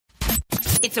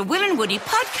It's a Will and Woody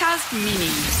podcast mini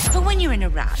for when you're in a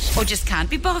rush or just can't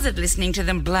be bothered listening to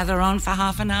them blather on for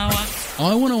half an hour.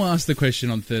 I want to ask the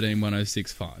question on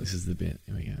 131065. This is the bit.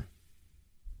 Here we go.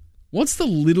 What's the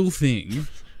little thing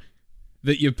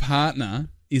that your partner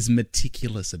is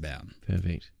meticulous about?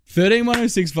 Perfect.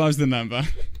 131065 is the number.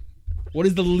 What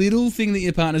is the little thing that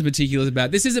your partner's meticulous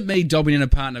about? This isn't me dobbing in a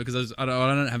partner because I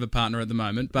don't have a partner at the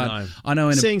moment, but No. I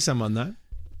know Seeing someone, though.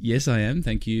 Yes, I am.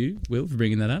 Thank you, Will, for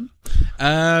bringing that up.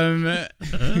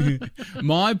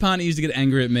 My partner used to get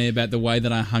angry at me about the way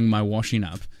that I hung my washing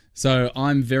up. So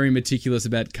I'm very meticulous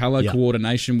about colour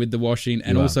coordination with the washing,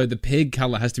 and also the peg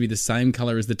colour has to be the same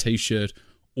colour as the T-shirt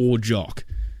or jock.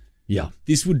 Yeah.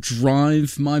 This would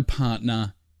drive my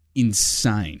partner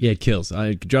insane. Yeah, it kills.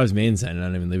 It drives me insane. I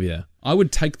don't even live here. I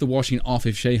would take the washing off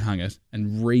if she hung it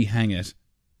and re-hang it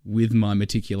with my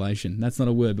meticulation. That's not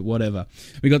a word, but whatever.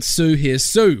 We got Sue here.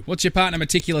 Sue, what's your partner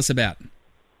meticulous about?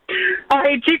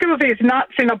 He jiggles his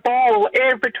nuts in a bowl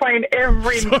between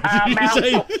every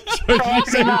mouthful.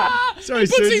 Sorry,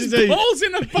 Puts his balls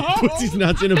in a bowl. Puts his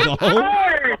nuts in a bowl.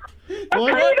 No!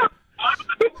 What?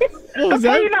 What was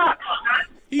that? Peanut!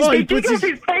 He He puts jiggles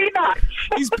his... his peanut!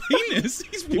 His penis?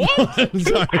 His what? I'm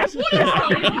sorry.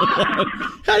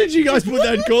 How did you guys put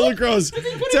that call across?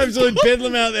 It's absolute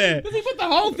bedlam out there. Does he put the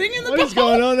whole thing in the bowl? What is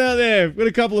going on out there? We've got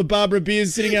a couple of Barbara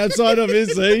beers sitting outside,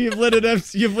 obviously. You've let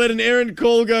an errant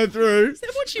call go through. Is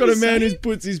that what she Got a was man saying? who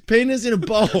puts his penis in a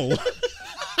bowl.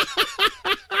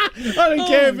 I don't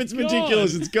care if it's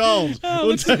meticulous, it's gold.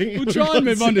 We'll try and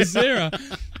move on to Sarah.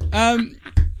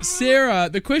 Sarah,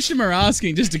 the question we're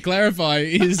asking, just to clarify,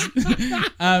 is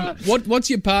what's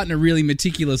your partner really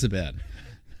meticulous about?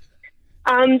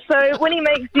 So when he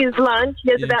makes his lunch, he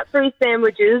has about 3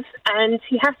 sandwiches, and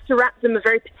he has to wrap them a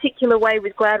very particular way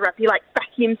with Glad wrap. He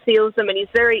vacuum seals them, and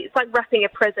it's like wrapping a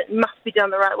present. It must be done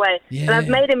the right way. Yeah. And I've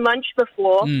made him lunch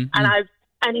before, and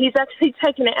he's actually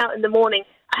taken it out in the morning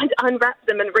and unwrapped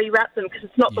them and rewrapped them because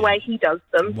it's not the way he does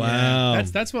them. Wow.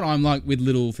 That's what I'm like with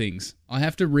little things. I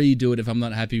have to redo it if I'm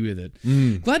not happy with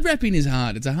it. Glad wrapping is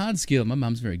hard. It's a hard skill. My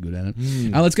mum's very good at it.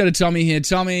 Let's go to Tommy here.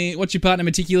 Tommy, what's your partner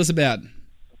meticulous about?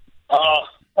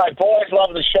 Hey, boys,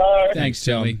 love the show. Thanks,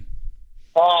 Tommy.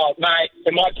 Oh, mate,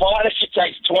 in my partner, she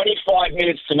takes 25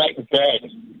 minutes to make the bed.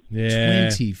 Yeah.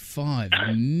 25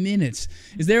 minutes.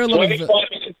 Is there a lot 25 of...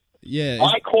 minutes. Yeah.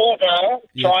 I caught her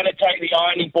trying to take the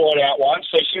ironing board out once,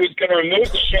 so she was going to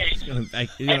remove the sheets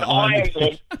and iron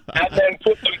them and then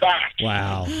put them back.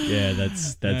 Wow. Yeah,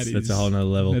 that's a whole nother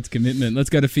level. That's commitment.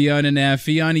 Let's go to Fiona now.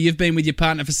 Fiona, you've been with your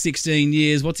partner for 16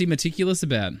 years. What's he meticulous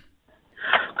about?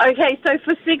 Okay, so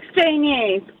for 16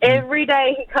 years, every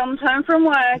day he comes home from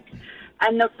work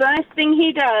and the first thing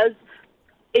he does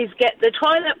is get the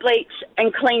toilet bleach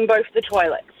and clean both the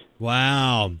toilets.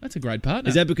 Wow. That's a great partner.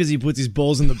 Is that because he puts his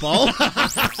balls in the bowl?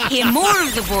 Hear more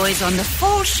of the boys on the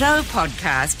Full Show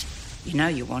podcast. You know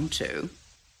you want to.